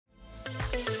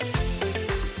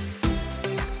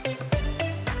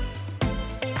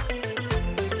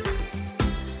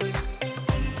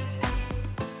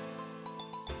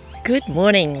Good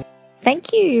morning.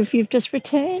 Thank you if you've just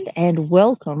returned, and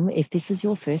welcome if this is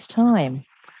your first time.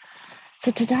 So,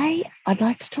 today I'd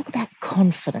like to talk about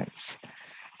confidence.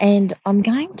 And I'm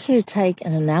going to take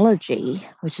an analogy,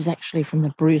 which is actually from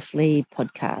the Bruce Lee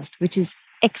podcast, which is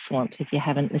excellent if you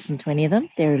haven't listened to any of them.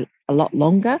 They're a lot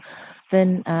longer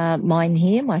than mine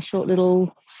here, my short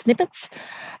little snippets,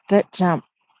 but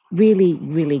really,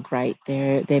 really great.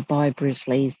 They're by Bruce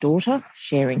Lee's daughter,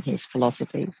 sharing his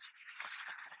philosophies.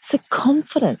 So,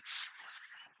 confidence.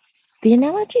 The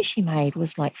analogy she made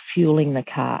was like fueling the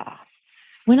car.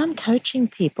 When I'm coaching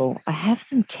people, I have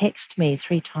them text me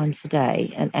 3 times a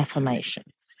day an affirmation.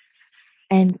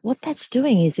 And what that's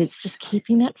doing is it's just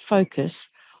keeping that focus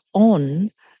on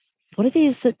what it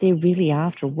is that they're really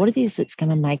after, what it is that's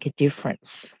going to make a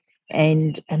difference.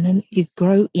 And then you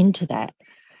grow into that.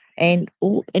 And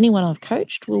anyone I've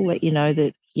coached will let you know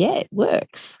that, yeah, it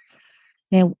works.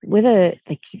 Now, whether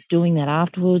they keep doing that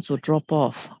afterwards or drop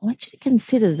off, I want you to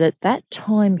consider that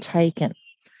time taken,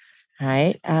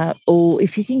 right? Or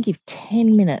if you can give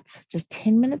 10 minutes, just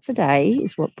 10 minutes a day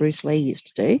is what Bruce Lee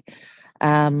used to do.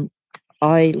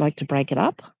 I like to break it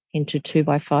up into 2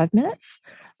 by 5 minutes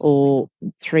or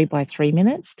 3 by 3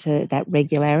 minutes to that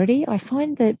regularity. I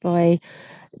find that by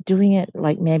doing it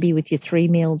like maybe with your 3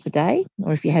 meals a day,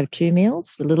 or if you have 2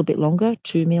 meals, a little bit longer,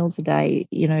 2 meals a day,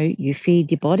 you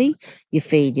feed your body, you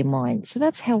feed your mind. So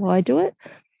that's how I do it.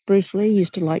 Bruce Lee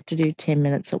used to like to do 10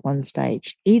 minutes at one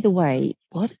stage. Either way,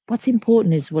 what's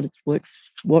important is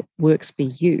what works for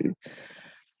you.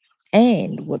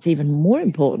 And what's even more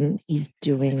important is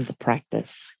doing the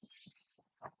practice.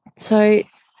 So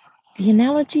the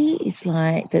analogy is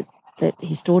like that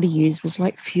his daughter used was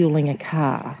like fueling a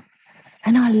car.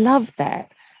 And I love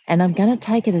that. And I'm going to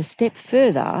take it a step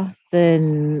further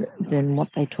than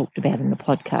what they talked about in the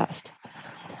podcast.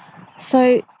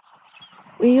 So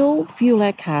we all fuel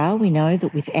our car. We know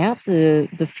that without the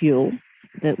fuel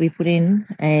that we put in,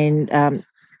 and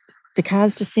the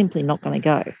car's just simply not going to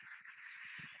go.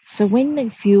 So when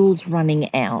the fuel's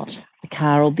running out, the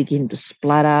car will begin to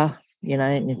splutter,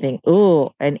 and you think,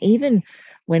 oh, and even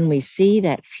when we see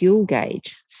that fuel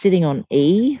gauge sitting on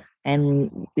E,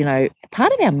 and,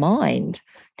 part of our mind,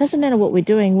 doesn't matter what we're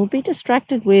doing, we'll be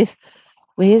distracted with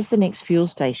where's the next fuel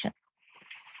station.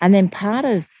 And then part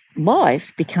of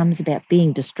life becomes about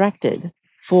being distracted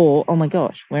for, oh my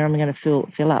gosh, where am I going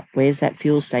to fill up? Where's that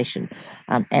fuel station?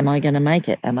 Am I going to make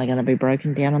it? Am I going to be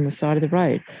broken down on the side of the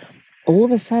road? All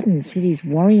of a sudden, see these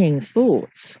worrying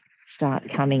thoughts start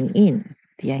coming in,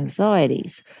 the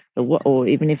anxieties, or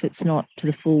even if it's not to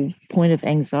the full point of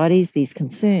anxieties, these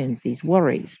concerns, these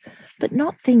worries, but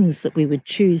not things that we would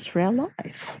choose for our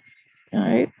life.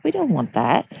 No, we don't want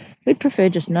that. We'd prefer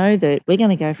just know that we're going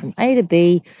to go from A to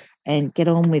B and get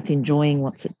on with enjoying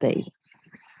what's at B.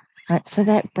 Right, so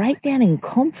that breakdown in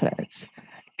confidence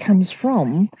comes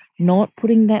from not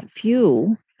putting that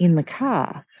fuel in the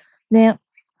car. Now,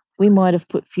 we might have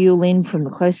put fuel in from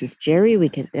the closest jerry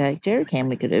can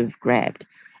we could have grabbed.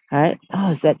 Right?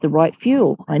 Oh, is that the right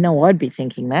fuel? I know I'd be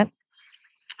thinking that.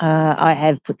 I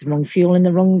have put the wrong fuel in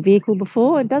the wrong vehicle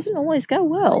before. It doesn't always go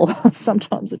well.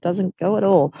 Sometimes it doesn't go at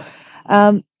all.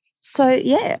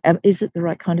 Is it the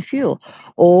right kind of fuel?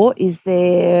 Or is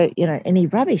there, any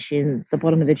rubbish in the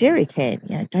bottom of the jerry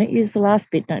can? Don't use the last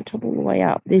bit, don't top all the way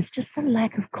up. There's just a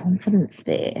lack of confidence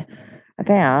there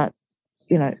about,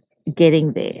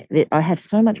 getting there. I have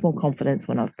so much more confidence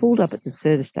when I've pulled up at the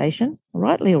service station,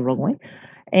 rightly or wrongly,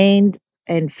 and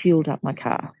fueled up my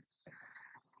car.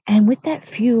 And with that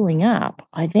fueling up,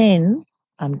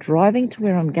 I'm driving to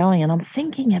where I'm going, and I'm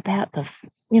thinking about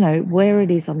where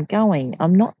it is I'm going. I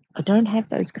don't have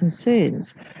those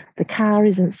concerns. The car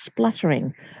isn't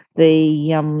spluttering.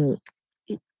 It's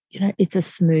a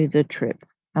smoother trip,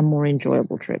 a more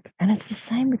enjoyable trip. And it's the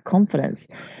same with confidence.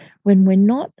 When we're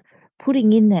not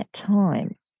putting in that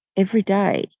time every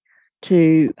day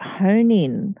to hone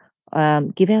in,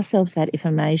 give ourselves that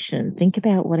information, think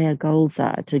about what our goals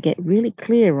are, to get really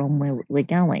clear on where we're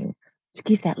going, to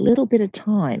give that little bit of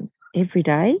time every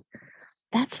day,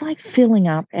 that's like filling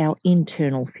up our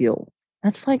internal fuel.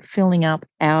 That's like filling up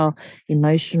our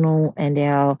emotional and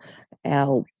our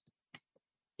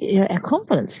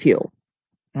confidence fuel,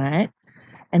 right?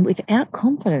 And without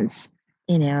confidence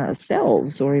in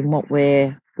ourselves or in what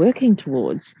we're working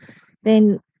towards,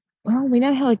 then, well, we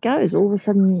know how it goes. All of a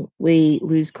sudden, we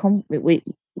lose we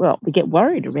get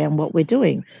worried around what we're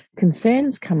doing.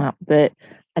 Concerns come up that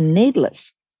are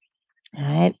needless,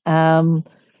 right?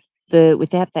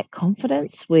 Without that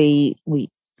confidence, we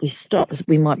stop.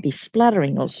 We might be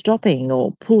spluttering or stopping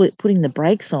or putting the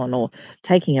brakes on or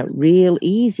taking it real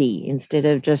easy instead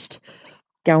of just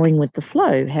going with the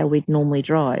flow, how we'd normally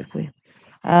drive.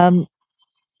 Um,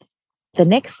 the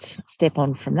next step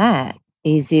on from that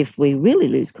is if we really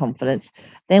lose confidence,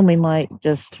 then we might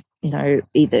just,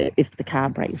 either if the car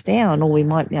breaks down, or we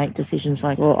might make decisions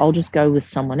like, well, I'll just go with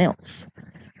someone else.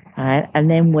 Right? And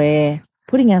then we're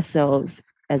putting ourselves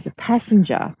as a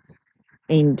passenger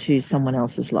into someone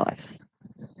else's life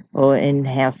or in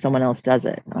how someone else does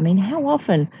it. I mean, how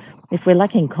often, if we're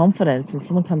lacking confidence and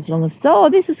someone comes along and says, oh,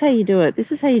 this is how you do it, this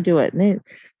is how you do it. And then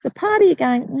the part of you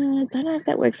going, don't know if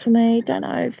that works for me, don't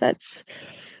know if that's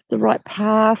the right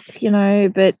path,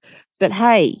 but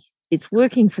hey, it's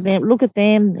working for them. Look at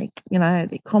them, they're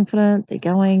confident, they're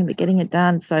going, they're getting it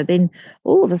done. So then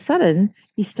all of a sudden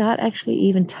you start actually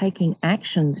even taking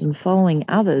actions and following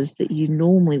others that you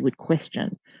normally would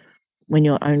question when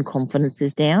your own confidence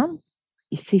is down.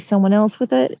 You see someone else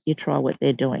with it, you try what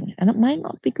they're doing, and it may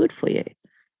not be good for you.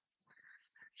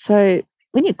 So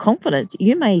when you're confident,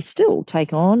 you may still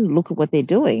take on, look at what they're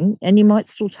doing, and you might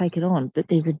still take it on. But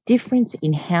there's a difference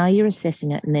in how you're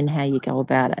assessing it and then how you go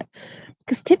about it.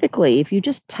 Because typically, if you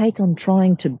just take on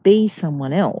trying to be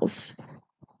someone else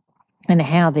and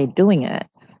how they're doing it,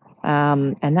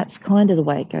 and that's kind of the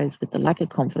way it goes with the lack of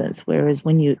confidence. Whereas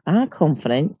when you are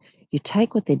confident, you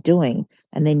take what they're doing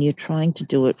and then you're trying to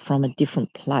do it from a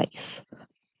different place.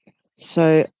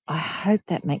 So I hope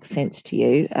that makes sense to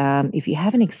you. If you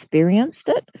haven't experienced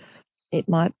it, it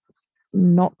might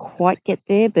not quite get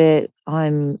there, but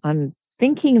I'm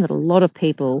thinking that a lot of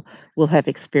people will have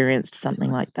experienced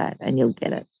something like that, and you'll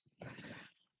get it.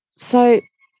 So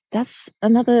that's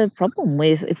another problem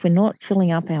with if we're not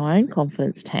filling up our own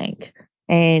confidence tank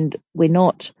and we're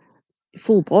not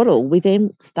full bottle, we then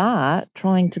start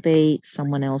trying to be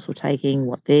someone else or taking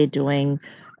what they're doing,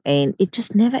 and it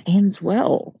just never ends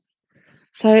well.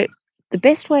 So the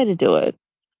best way to do it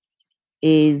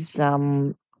is,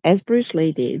 as Bruce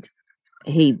Lee did,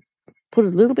 he put a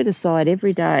little bit aside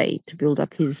every day to build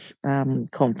up his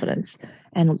confidence.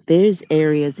 And look, there's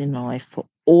areas in life for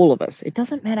all of us. It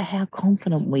doesn't matter how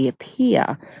confident we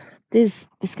appear. There's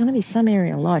going to be some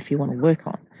area in life you want to work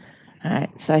on. All right.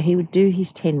 So he would do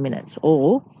his 10 minutes,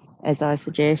 or as I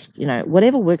suggest,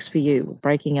 whatever works for you,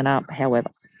 breaking it up,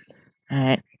 however. All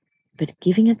right. But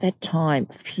giving it that time,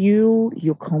 fuel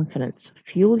your confidence,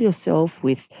 fuel yourself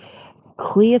with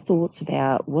clear thoughts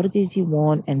about what it is you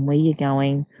want and where you're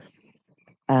going.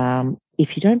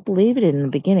 If you don't believe it in the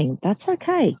beginning, that's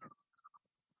okay,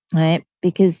 right?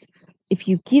 Because if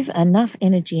you give enough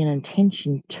energy and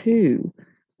attention to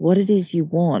what it is you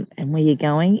want and where you're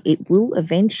going, it will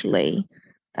eventually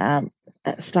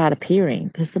start appearing,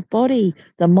 because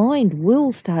the mind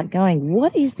will start going,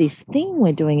 what is this thing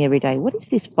we're doing every day? What is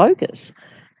this focus?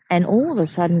 And all of a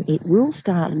sudden, it will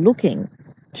start looking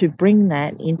to bring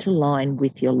that into line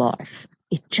with your life.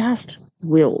 It just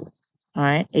will. All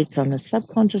right. It's on a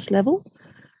subconscious level.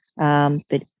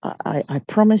 But I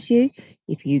promise you,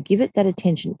 if you give it that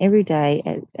attention every day,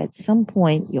 at some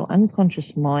point, your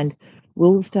unconscious mind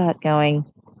will start going,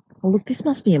 well, look, this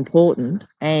must be important,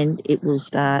 and it will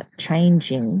start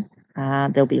changing.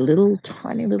 There'll be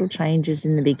tiny little changes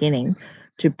in the beginning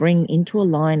to bring into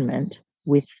alignment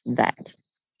with that.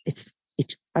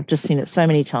 I've just seen it so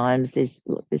many times.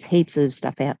 There's heaps of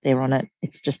stuff out there on it.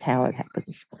 It's just how it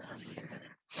happens.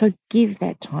 So give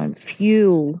that time.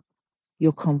 Fuel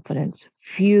your confidence.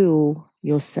 Fuel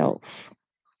yourself.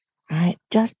 Right?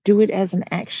 Just do it as an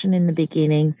action in the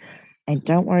beginning, and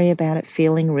don't worry about it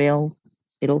feeling real.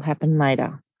 It'll happen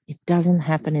later. It doesn't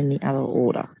happen in the other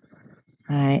order.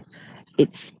 Right?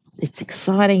 It's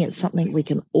exciting. It's something we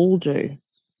can all do.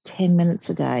 10 minutes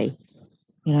a day.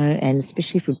 And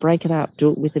especially if we break it up,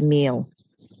 do it with a meal.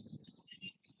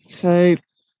 So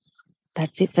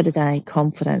that's it for today,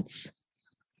 confidence.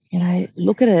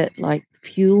 Look at it like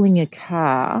fueling a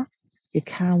car. Your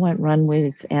car won't run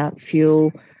without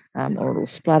fuel, or it'll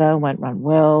splutter, won't run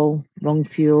well, wrong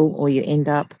fuel, or you end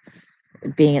up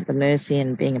being at the mercy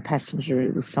and being a passenger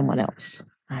with someone else.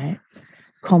 Right?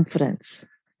 Confidence.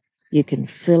 You can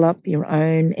fill up your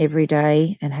own every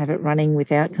day and have it running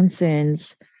without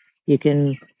concerns.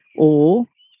 Or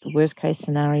the worst case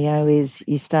scenario is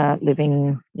you start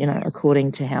living,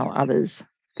 according to how others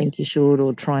think you should,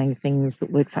 or trying things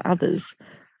that work for others.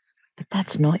 But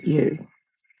that's not you.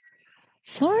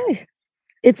 So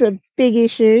it's a big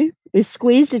issue. We've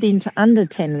squeezed it into under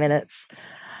 10 minutes.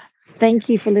 Thank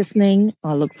you for listening.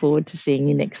 I look forward to seeing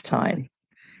you next time.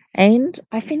 And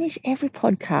I finish every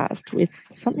podcast with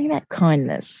something about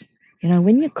kindness.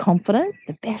 When you're confident,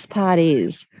 the best part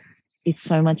is it's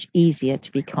so much easier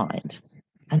to be kind.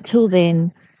 Until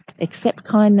then, accept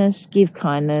kindness, give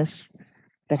kindness,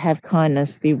 but have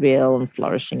kindness be real and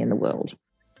flourishing in the world.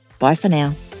 Bye for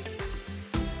now.